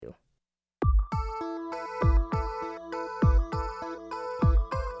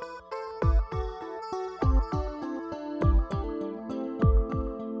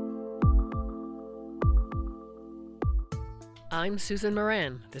I'm Susan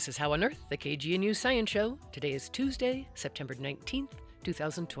Moran. This is How on Earth, the KGNU Science Show. Today is Tuesday, September 19th,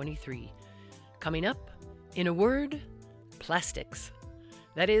 2023. Coming up, in a word, plastics.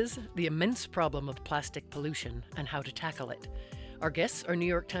 That is, the immense problem of plastic pollution and how to tackle it. Our guests are New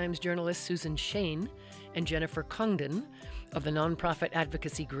York Times journalists Susan Shane and Jennifer Congdon of the nonprofit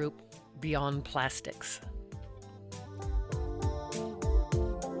advocacy group Beyond Plastics.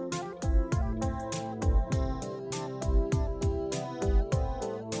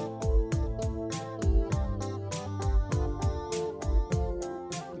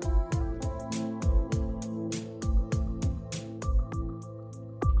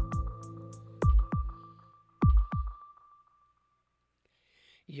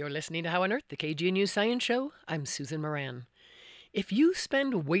 You're listening to How on Earth, the KGNU Science Show. I'm Susan Moran. If you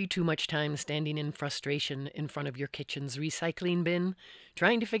spend way too much time standing in frustration in front of your kitchen's recycling bin,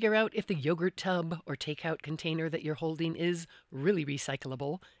 trying to figure out if the yogurt tub or takeout container that you're holding is really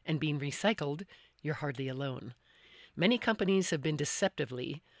recyclable and being recycled, you're hardly alone. Many companies have been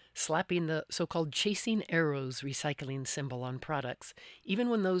deceptively slapping the so-called chasing arrows recycling symbol on products, even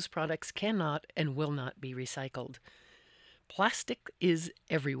when those products cannot and will not be recycled. Plastic is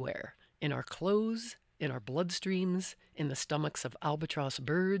everywhere, in our clothes, in our bloodstreams, in the stomachs of albatross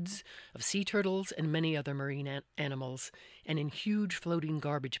birds, of sea turtles, and many other marine animals, and in huge floating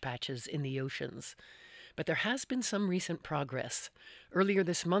garbage patches in the oceans. But there has been some recent progress. Earlier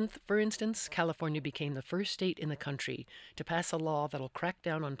this month, for instance, California became the first state in the country to pass a law that'll crack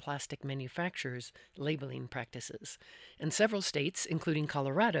down on plastic manufacturers' labeling practices. And several states, including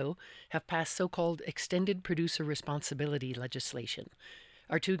Colorado, have passed so-called extended producer responsibility legislation.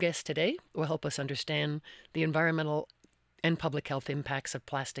 Our two guests today will help us understand the environmental and public health impacts of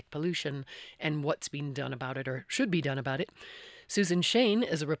plastic pollution and what's being done about it or should be done about it. Susan Shane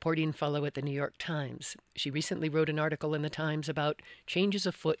is a reporting fellow at the New York Times. She recently wrote an article in the Times about changes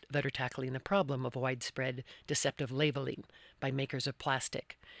afoot that are tackling the problem of widespread deceptive labeling by makers of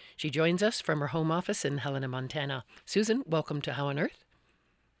plastic. She joins us from her home office in Helena, Montana. Susan, welcome to How on Earth.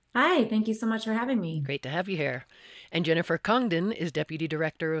 Hi, thank you so much for having me. Great to have you here. And Jennifer Congdon is Deputy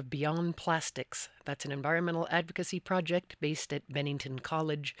Director of Beyond Plastics. That's an environmental advocacy project based at Bennington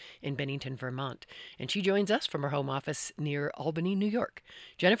College in Bennington, Vermont. And she joins us from her home office near Albany, New York.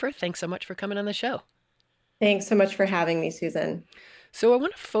 Jennifer, thanks so much for coming on the show. Thanks so much for having me, Susan. So I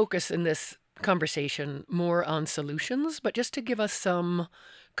want to focus in this conversation more on solutions, but just to give us some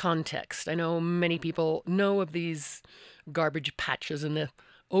context. I know many people know of these garbage patches in the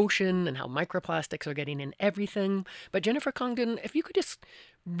ocean and how microplastics are getting in everything. But Jennifer Congdon, if you could just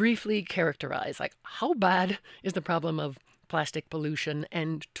briefly characterize, like, how bad is the problem of plastic pollution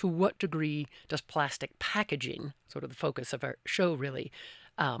and to what degree does plastic packaging, sort of the focus of our show really,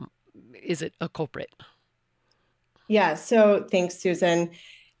 is it a culprit? Yeah, so thanks, Susan.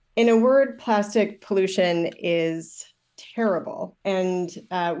 In a word, plastic pollution is terrible, and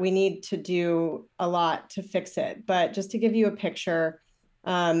we need to do a lot to fix it. But just to give you a picture,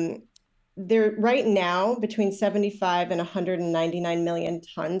 there right now between 75 and 199 million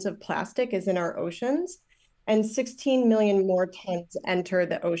tons of plastic is in our oceans, and 16 million more tons enter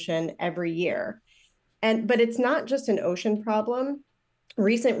the ocean every year. But it's not just an ocean problem.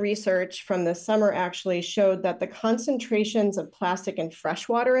 Recent research from the summer actually showed that the concentrations of plastic in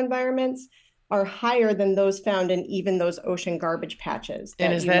freshwater environments are higher than those found in even those ocean garbage patches.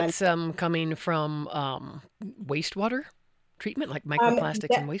 And is that coming from wastewater treatment, like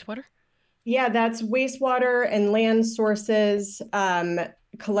microplastics in wastewater? Yeah, that's wastewater and land sources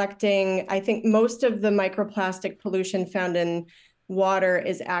collecting. I think most of the microplastic pollution found in water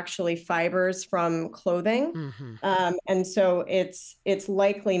is actually fibers from clothing. Mm-hmm. And so it's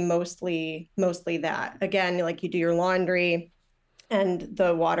likely mostly that. Again, like you do your laundry and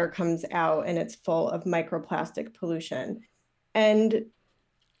the water comes out and it's full of microplastic pollution. And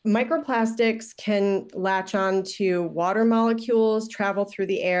microplastics can latch on to water molecules, travel through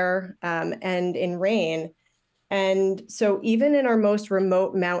the air, and in rain. And so even in our most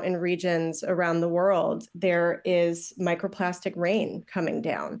remote mountain regions around the world, there is microplastic rain coming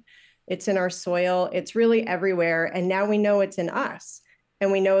down. It's in our soil. It's really everywhere. And now we know it's in us.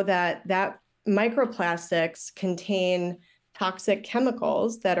 And we know that microplastics contain toxic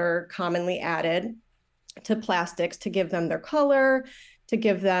chemicals that are commonly added to plastics to give them their color, to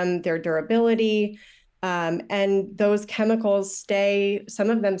give them their durability. And those chemicals some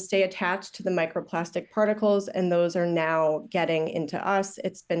of them stay attached to the microplastic particles, and those are now getting into us.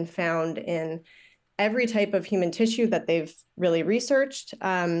 It's been found in every type of human tissue that they've really researched,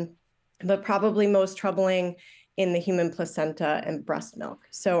 but probably most troubling in the human placenta and breast milk.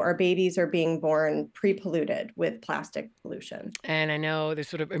 So our babies are being born pre-polluted with plastic pollution. And I know there's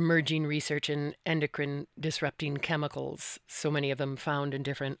sort of emerging research in endocrine disrupting chemicals, so many of them found in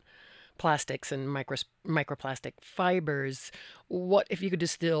different plastics and microplastic fibers. What, if you could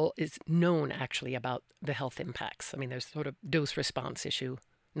distill, is known actually about the health impacts? I mean, there's sort of dose response issue,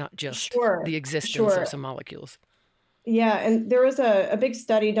 not just the existence of some molecules. Yeah, and there was a big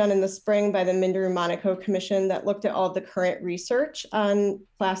study done in the spring by the Minderoo-Monaco Commission that looked at all the current research on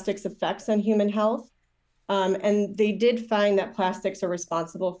plastics' effects on human health. And they did find that plastics are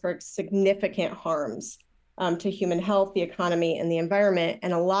responsible for significant harms to human health, the economy, and the environment.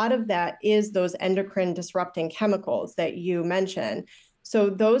 And a lot of that is those endocrine disrupting chemicals that you mentioned. So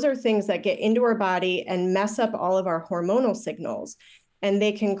those are things that get into our body and mess up all of our hormonal signals. And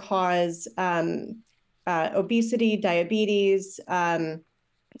they can cause obesity, diabetes,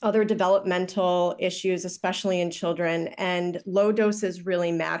 other developmental issues, especially in children. And low doses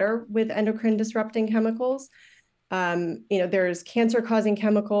really matter with endocrine disrupting chemicals. There's cancer-causing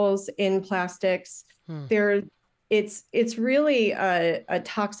chemicals in plastics. It's really a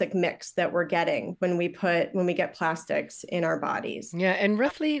toxic mix that we're getting when we get plastics in our bodies. Yeah, and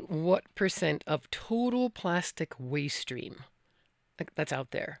roughly what % of total plastic waste stream that's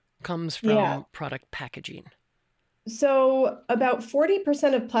out there comes from product packaging? So about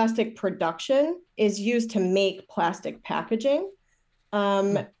 40% of plastic production is used to make plastic packaging.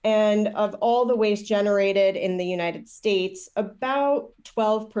 And of all the waste generated in the United States, about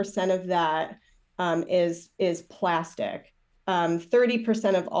 12% of that is plastic.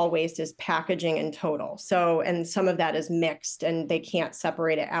 30% of all waste is packaging in total. So, and some of that is mixed and they can't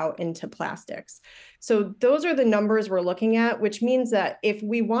separate it out into plastics. So those are the numbers we're looking at, which means that if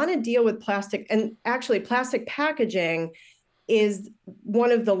we want to deal with plastic, and actually plastic packaging is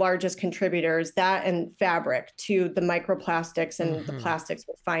one of the largest contributors, that and fabric, to the microplastics and the plastics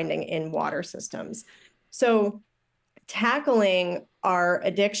we're finding in water systems. So tackling our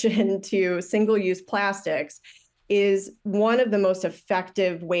addiction to single-use plastics is one of the most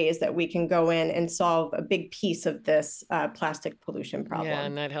effective ways that we can go in and solve a big piece of this plastic pollution problem. Yeah,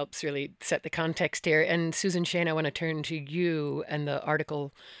 and that helps really set the context here. And Susan Shane, I want to turn to you and the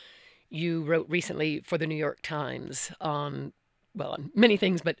article you wrote recently for the New York Times on many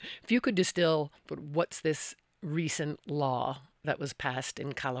things, but if you could distill what's this recent law that was passed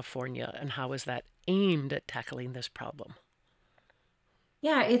in California and how is that aimed at tackling this problem?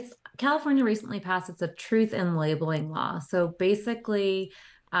 Yeah, California recently passed, it's a truth in labeling law. So basically,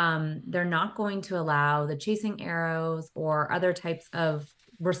 they're not going to allow the chasing arrows or other types of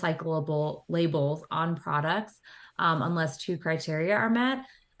recyclable labels on products unless two criteria are met.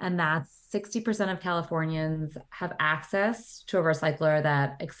 And that's 60% of Californians have access to a recycler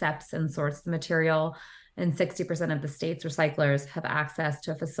that accepts and sorts the material. And 60% of the state's recyclers have access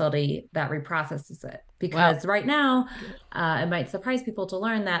to a facility that reprocesses it. Because right now, it might surprise people to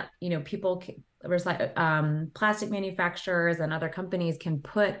learn that, plastic manufacturers and other companies can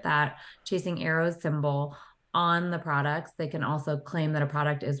put that chasing arrows symbol on the products. They can also claim that a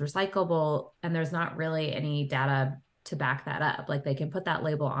product is recyclable, and there's not really any data to back that up. Like, they can put that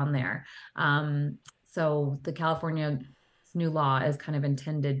label on there. So the California new law is kind of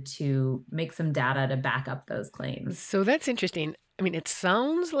intended to make some data to back up those claims. So that's interesting. I mean, it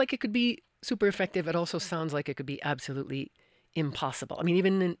sounds like it could be super effective. It also sounds like it could be absolutely impossible. I mean,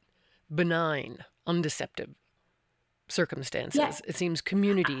 even in benign, undeceptive circumstances, it seems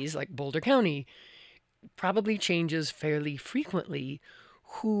communities like Boulder County probably changes fairly frequently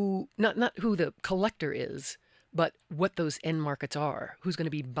not who the collector is, but what those end markets are, who's going to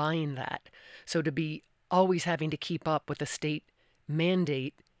be buying that. So to be always having to keep up with the state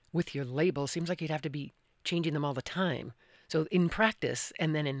mandate with your label seems like you'd have to be changing them all the time. So in practice,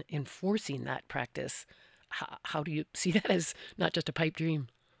 and then in enforcing that practice, how do you see that as not just a pipe dream?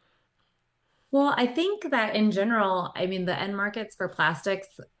 Well, I think that in general, I mean, the end markets for plastics,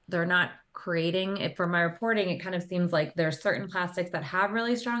 they're not creating it. From my reporting, it kind of seems like there's certain plastics that have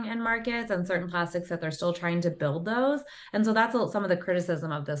really strong end markets and certain plastics that they're still trying to build those. And so that's some of the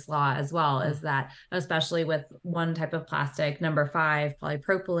criticism of this law as well, is that especially with one type of plastic, number 5,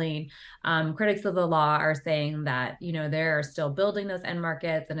 polypropylene, critics of the law are saying that, they're still building those end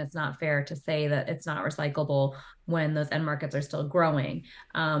markets, and it's not fair to say that it's not recyclable when those end markets are still growing.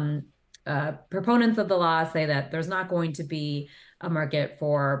 Proponents of the law say that there's not going to be a market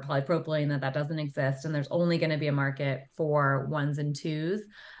for polypropylene, that doesn't exist, and there's only going to be a market for 1s and 2s.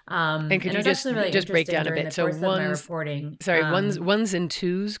 And could you just break down a bit? So ones and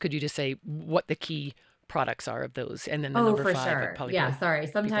 2s, could you just say what the key products are of those, and then the Oh, number for 5 of sure. Yeah, sorry.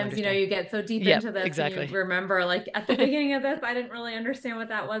 Sometimes, understand. you get so deep Yep, into this and exactly. you remember like at the beginning of this, I didn't really understand what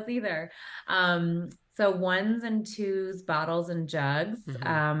that was either. So ones and twos, bottles and jugs.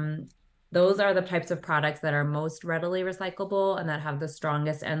 Those are the types of products that are most readily recyclable and that have the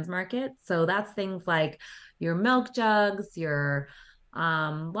strongest ends market. So that's things like your milk jugs, your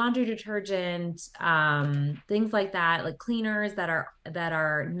laundry detergent, things like that, like cleaners that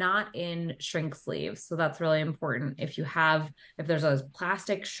are not in shrink sleeves. So that's really important. If there's a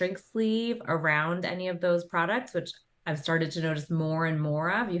plastic shrink sleeve around any of those products, which I've started to notice more and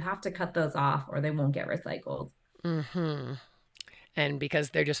more of, you have to cut those off or they won't get recycled. And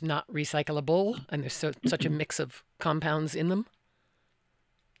because they're just not recyclable and there's such a mix of compounds in them?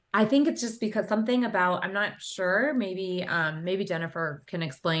 I think it's just because something about, I'm not sure, maybe Jennifer can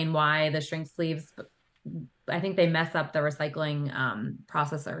explain why the shrink sleeves, I think they mess up the recycling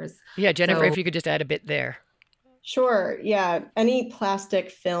processors. Yeah, Jennifer, if you could just add a bit there. Sure. Yeah. Any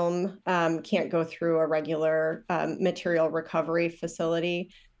plastic film can't go through a regular material recovery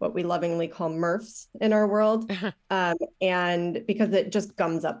facility, what we lovingly call MRFs in our world. And because it just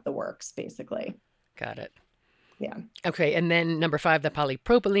gums up the works, basically. Got it. Yeah. Okay. And then number 5, the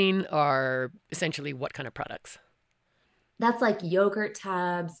polypropylene are essentially what kind of products? That's like yogurt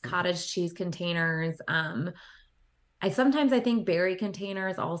tubs, cottage cheese containers. I think berry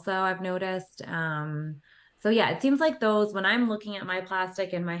containers also, I've noticed. So yeah, it seems like those, when I'm looking at my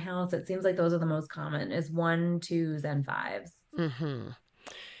plastic in my house, it seems like those are the most common is 1, 2s, and 5s.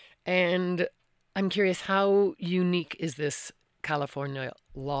 And I'm curious, how unique is this California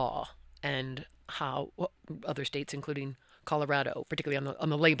law and how other states, including Colorado, particularly on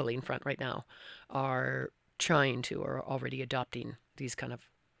the labeling front right now, are trying to or already adopting these kind of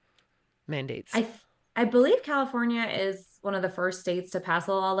mandates? I believe California is one of the first states to pass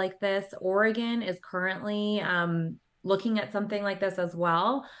a law like this. Oregon is currently looking at something like this as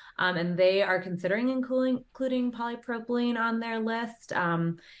well. And they are considering including polypropylene on their list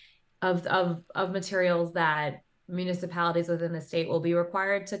of materials that municipalities within the state will be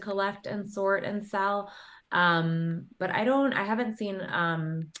required to collect and sort and sell. But I haven't seen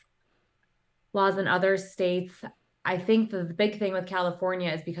laws in other states. I think the big thing with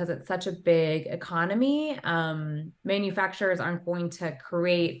California is because it's such a big economy, manufacturers aren't going to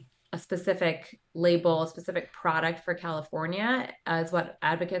create a specific label, a specific product for California, is what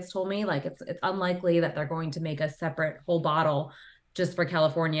advocates told me. Like it's unlikely that they're going to make a separate whole bottle just for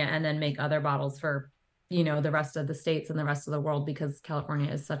California and then make other bottles for, the rest of the states and the rest of the world, because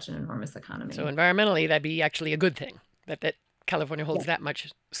California is such an enormous economy. So environmentally, that'd be actually a good thing that California holds that much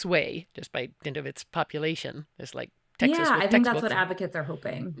sway just by dint of its population. It's like Texas. Yeah, I think that's what advocates are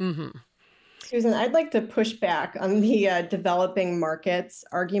hoping. Susan, I'd like to push back on the developing markets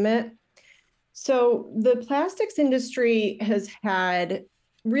argument. So the plastics industry has had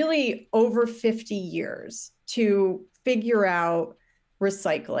really over 50 years to figure out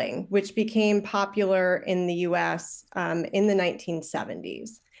recycling, which became popular in the US in the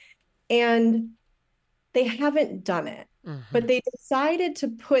 1970s. And they haven't done it. But they decided to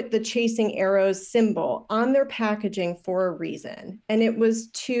put the Chasing Arrows symbol on their packaging for a reason. And it was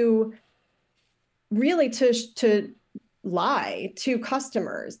to lie to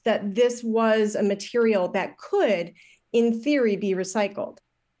customers that this was a material that could, in theory, be recycled.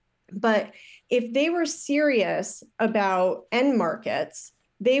 But if they were serious about end markets,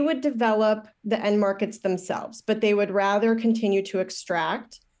 they would develop the end markets themselves, but they would rather continue to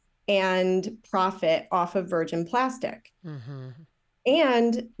extract and profit off of virgin plastic.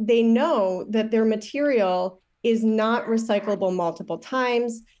 And they know that their material is not recyclable multiple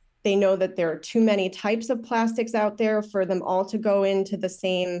times. They know that there are too many types of plastics out there for them all to go into the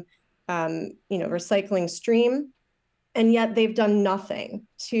same, recycling stream. And yet they've done nothing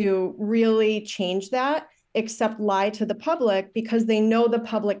to really change that except lie to the public because they know the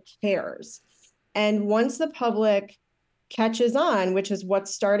public cares. And once the public catches on, which is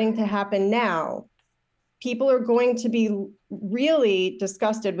what's starting to happen now, people are going to be really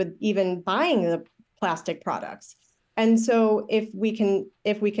disgusted with even buying the plastic products. And so if we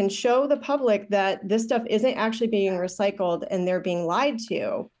can show the public that this stuff isn't actually being recycled and they're being lied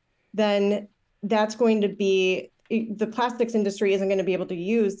to, then that's going to be, the plastics industry isn't going to be able to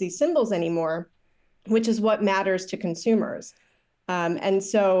use these symbols anymore, which is what matters to consumers. And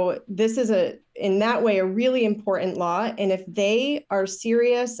so this is in that way, a really important law. And if they are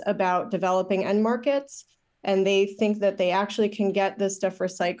serious about developing end markets and they think that they actually can get this stuff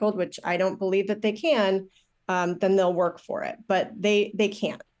recycled, which I don't believe that they can, then they'll work for it, but they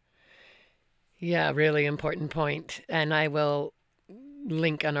can't. Yeah, really important point. And I will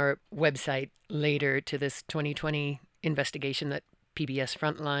link on our website later to this 2020 investigation that PBS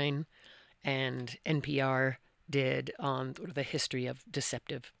Frontline and NPR did on sort of the history of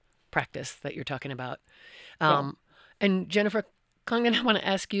deceptive practice that you're talking about. Yeah. And Jennifer Congdon, I want to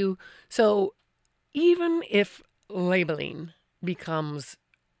ask you, so even if labeling becomes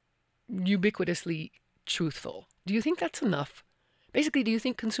ubiquitously truthful, do you think that's enough? Basically, do you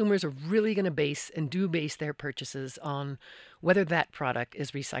think consumers are really going to base their purchases on whether that product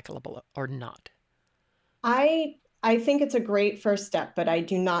is recyclable or not? I think it's a great first step, but I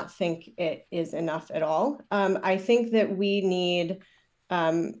do not think it is enough at all. I think that we need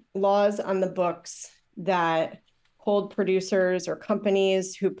laws on the books that hold producers or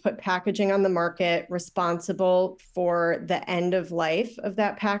companies who put packaging on the market responsible for the end of life of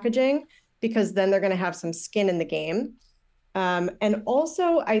that packaging, because then they're going to have some skin in the game. And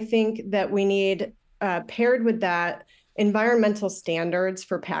also, I think that we need, paired with that, environmental standards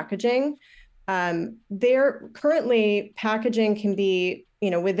for packaging. There currently packaging can be,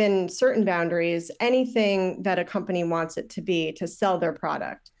 within certain boundaries, anything that a company wants it to be to sell their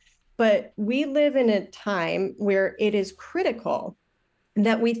product. But we live in a time where it is critical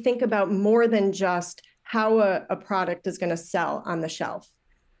that we think about more than just how a product is going to sell on the shelf.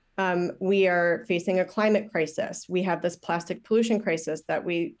 We are facing a climate crisis. We have this plastic pollution crisis that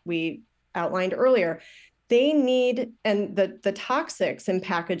we outlined earlier. They need, and the toxics in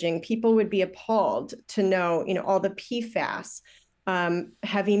packaging, people would be appalled to know, all the PFAS,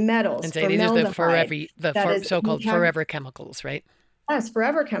 heavy metals, and say these are the so-called forever chemicals, right? Yes,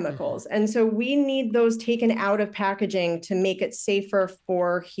 forever chemicals. And so we need those taken out of packaging to make it safer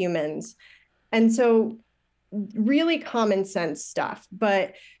for humans. And so really common sense stuff,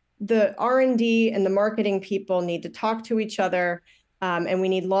 but the R&D and the marketing people need to talk to each other. And we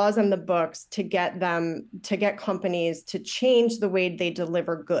need laws on the books to get companies to change the way they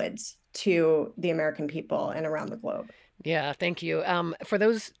deliver goods to the American people and around the globe. Yeah, thank you. For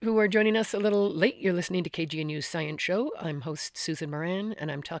those who are joining us a little late, you're listening to KGNU's Science Show. I'm host Susan Moran,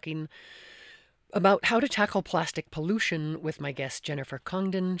 and I'm talking about how to tackle plastic pollution with my guest Jennifer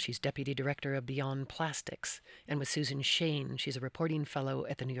Congdon. She's Deputy Director of Beyond Plastics, and with Susan Shane. She's a reporting fellow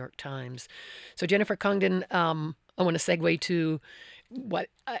at the New York Times. So Jennifer Congdon, I want to segue to what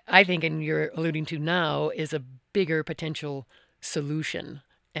I think, and you're alluding to now, is a bigger potential solution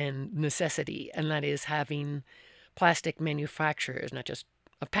and necessity, and that is having plastic manufacturers, not just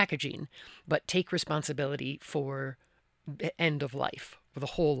of packaging, but take responsibility for the end of life, for the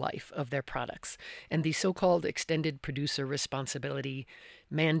whole life of their products. And the so-called extended producer responsibility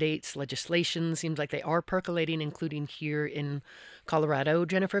mandates, legislation, seems like they are percolating, including here in Colorado.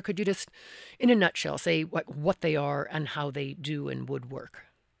 Jennifer, could you just, in a nutshell, say what they are and how they do and would work?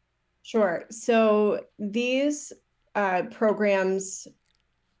 Sure. So these programs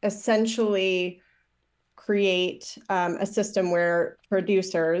essentially create a system where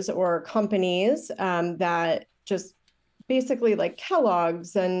producers or companies that just basically like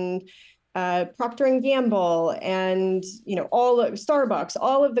Kellogg's and Procter and Gamble and all of Starbucks,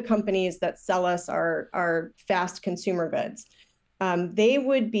 all of the companies that sell us our fast consumer goods, they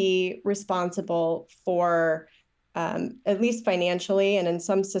would be responsible for at least financially, and in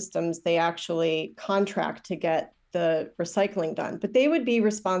some systems they actually contract to get the recycling done, but they would be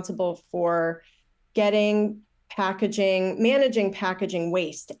responsible for getting packaging, managing packaging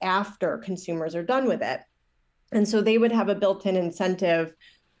waste after consumers are done with it. And so they would have a built-in incentive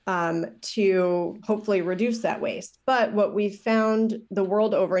to hopefully reduce that waste. But what we've found the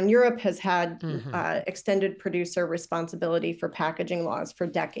world over, and Europe has had extended producer responsibility for packaging laws for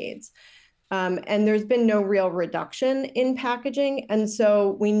decades. And there's been no real reduction in packaging. And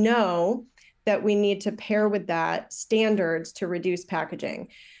so we know that we need to pair with that standards to reduce packaging.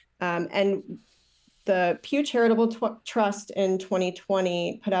 And the Pew Charitable Trust in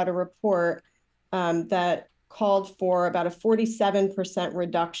 2020 put out a report that called for about a 47%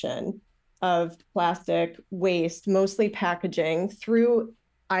 reduction of plastic waste, mostly packaging, through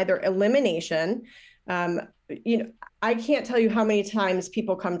either elimination. I can't tell you how many times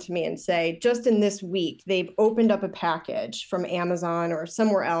people come to me and say, just in this week, they've opened up a package from Amazon or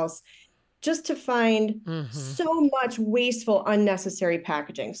somewhere else just to find so much wasteful, unnecessary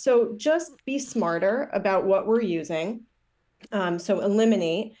packaging. So just be smarter about what we're using. So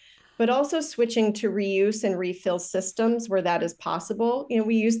eliminate, but also switching to reuse and refill systems where that is possible.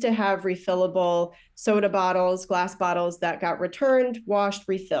 We used to have refillable soda bottles, glass bottles that got returned, washed,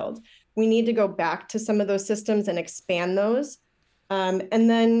 refilled. We need to go back to some of those systems and expand those. And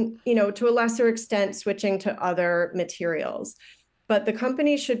then, to a lesser extent, switching to other materials. But the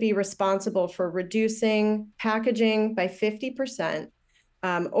company should be responsible for reducing packaging by 50%,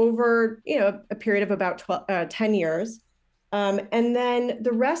 over, a period of about 10 years. And then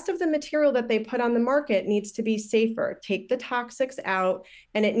the rest of the material that they put on the market needs to be safer, take the toxics out,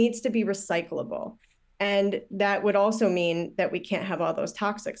 and it needs to be recyclable. And that would also mean that we can't have all those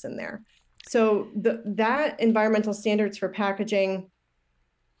toxics in there. So that environmental standards for packaging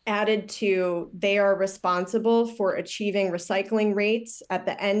added to, they are responsible for achieving recycling rates at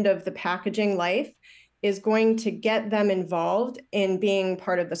the end of the packaging life, is going to get them involved in being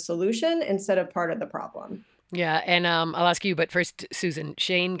part of the solution instead of part of the problem. Yeah, and I'll ask you, but first, Susan,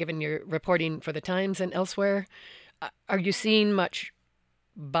 Shane, given your reporting for the Times and elsewhere, are you seeing much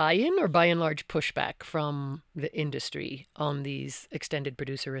buy-in or by and large pushback from the industry on these extended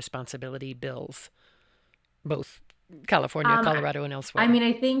producer responsibility bills, both California, Colorado, and elsewhere? I mean,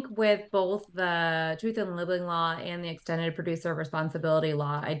 I think with both the Truth in Labeling Law and the Extended Producer Responsibility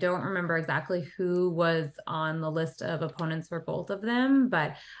Law, I don't remember exactly who was on the list of opponents for both of them,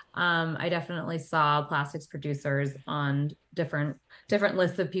 but I definitely saw plastics producers on different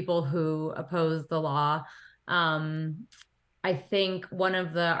lists of people who oppose the law. I think one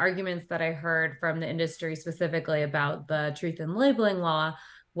of the arguments that I heard from the industry specifically about the Truth in Labeling Law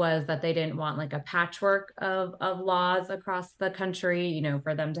was that they didn't want like a patchwork of laws across the country,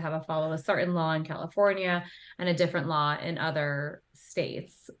 for them to have a follow a certain law in California and a different law in other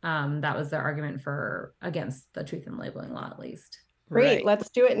states. That was their argument for against the Truth in Labeling Law, at least. Great. Right.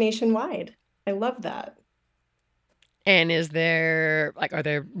 Let's do it nationwide. I love that. And are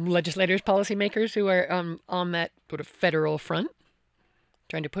there legislators, policymakers who are on that sort of federal front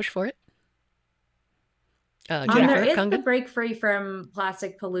trying to push for it? There is the Break Free from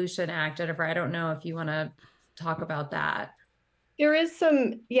Plastic Pollution Act, Jennifer. I don't know if you want to talk about that. There is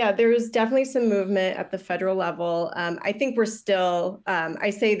definitely some movement at the federal level. I think we're still, I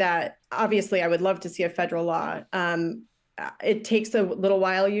say that, obviously I would love to see a federal law. It takes a little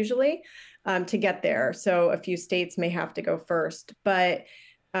while usually to get there. So a few states may have to go first, but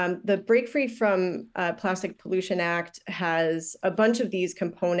the Break Free from Plastic Pollution Act has a bunch of these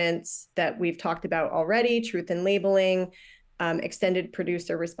components that we've talked about already: truth in labeling, extended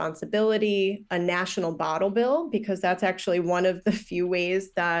producer responsibility, a national bottle bill, because that's actually one of the few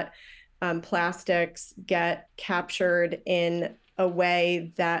ways that plastics get captured in a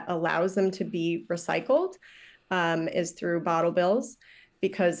way that allows them to be recycled, is through bottle bills,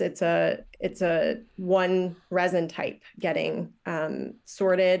 because it's a one resin type getting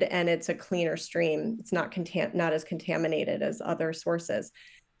sorted, and it's a cleaner stream. It's not as contaminated as other sources.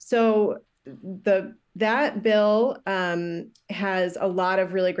 So that bill has a lot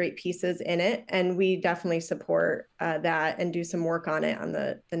of really great pieces in it, and we definitely support that and do some work on it on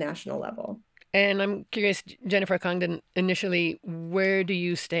the national level. And I'm curious, Jennifer Congdon, initially, where do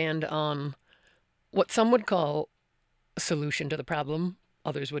you stand on what some would call a solution to the problem,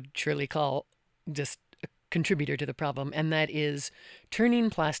 others would surely call just a contributor to the problem, and that is turning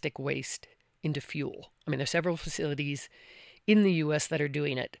plastic waste into fuel? I mean, there's several facilities in the U.S. that are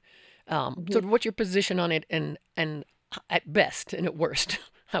doing it. So what's your position on it, and at best and at worst,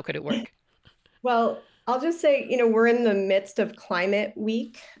 how could it work? Well, I'll just say, we're in the midst of Climate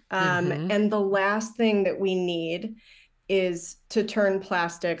Week, and the last thing that we need is to turn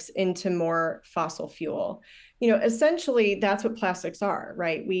plastics into more fossil fuel. Essentially, that's what plastics are,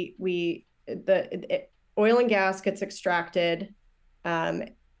 right? Oil and gas gets extracted.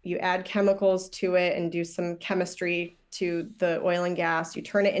 You add chemicals to it and do some chemistry to the oil and gas. You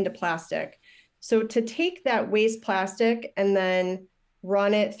turn it into plastic. So to take that waste plastic and then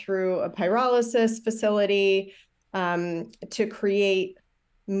run it through a pyrolysis facility to create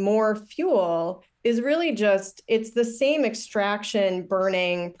more fuel is really it's the same extraction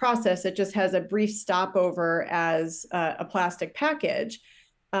burning process. It just has a brief stopover as a plastic package.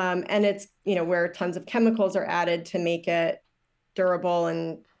 And it's, where tons of chemicals are added to make it durable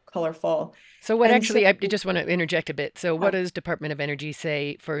and colorful. So I just want to interject a bit. So what does Department of Energy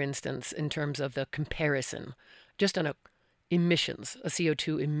say, for instance, in terms of the comparison, just on a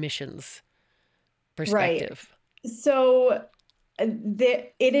CO2 emissions perspective? Right. So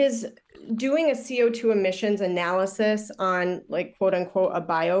it is doing a CO2 emissions analysis on, like, quote unquote, a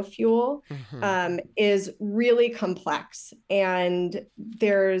biofuel is really complex. And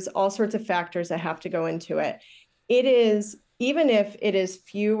there's all sorts of factors that have to go into it. It is, even if it is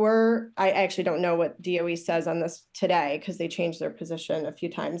fewer, I actually don't know what DOE says on this today, because they changed their position a few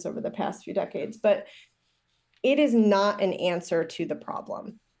times over the past few decades, but it is not an answer to the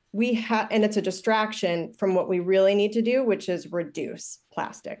problem. And it's a distraction from what we really need to do, which is reduce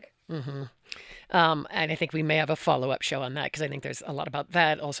plastic. And I think we may have a follow-up show on that because I think there's a lot about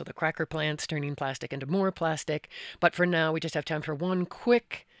that. Also, the cracker plants turning plastic into more plastic. But for now, we just have time for one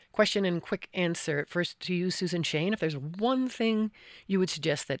quick question and quick answer. First to you, Susan Shane, if there's one thing you would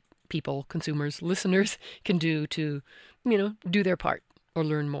suggest that people, consumers, listeners can do to, do their part or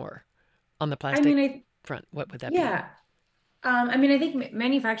learn more on the plastic front, what would that be? Yeah. I think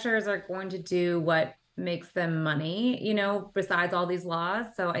manufacturers are going to do what makes them money, besides all these laws.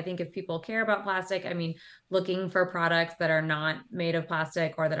 So I think if people care about plastic, looking for products that are not made of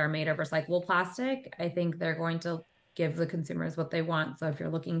plastic or that are made of recyclable plastic, I think they're going to give the consumers what they want. So if you're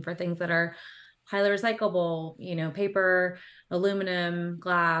looking for things that are highly recyclable, paper, aluminum,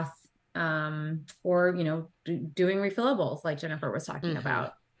 glass, or, doing refillables like Jennifer was talking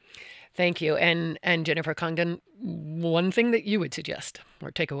about. Thank you. And Jennifer Congdon, one thing that you would suggest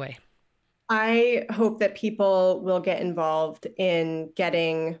or take away? I hope that people will get involved in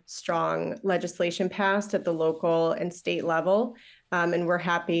getting strong legislation passed at the local and state level. And we're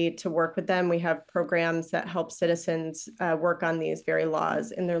happy to work with them. We have programs that help citizens work on these very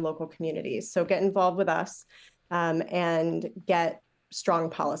laws in their local communities. So get involved with us and get strong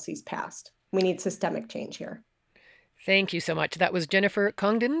policies passed. We need systemic change here. Thank you so much. That was Jennifer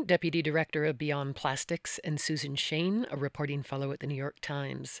Congdon, Deputy Director of Beyond Plastics, and Susan Shane, a reporting fellow at the New York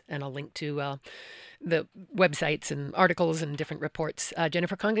Times. And I'll link to the websites and articles and different reports.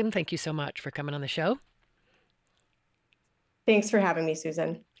 Jennifer Congdon, thank you so much for coming on the show. Thanks for having me,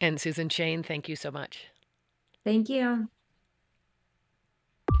 Susan. And Susan Shane, thank you so much. Thank you.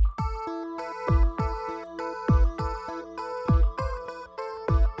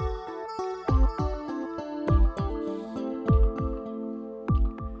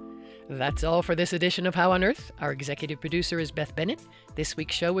 That's all for this edition of How on Earth. Our executive producer is Beth Bennett. This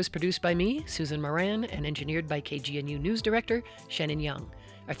week's show was produced by me, Susan Moran, and engineered by KGNU News Director Shannon Young.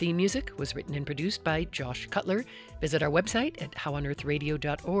 Our theme music was written and produced by Josh Cutler. Visit our website at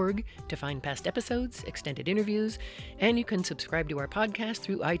howonearthradio.org to find past episodes, extended interviews, and you can subscribe to our podcast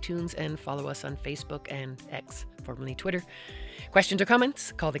through iTunes and follow us on Facebook and X, formerly Twitter. Questions or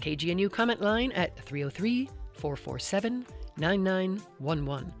comments? Call the KGNU comment line at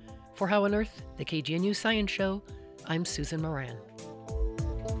 303-447-9911. For How on Earth, the KGNU Science Show, I'm Susan Moran.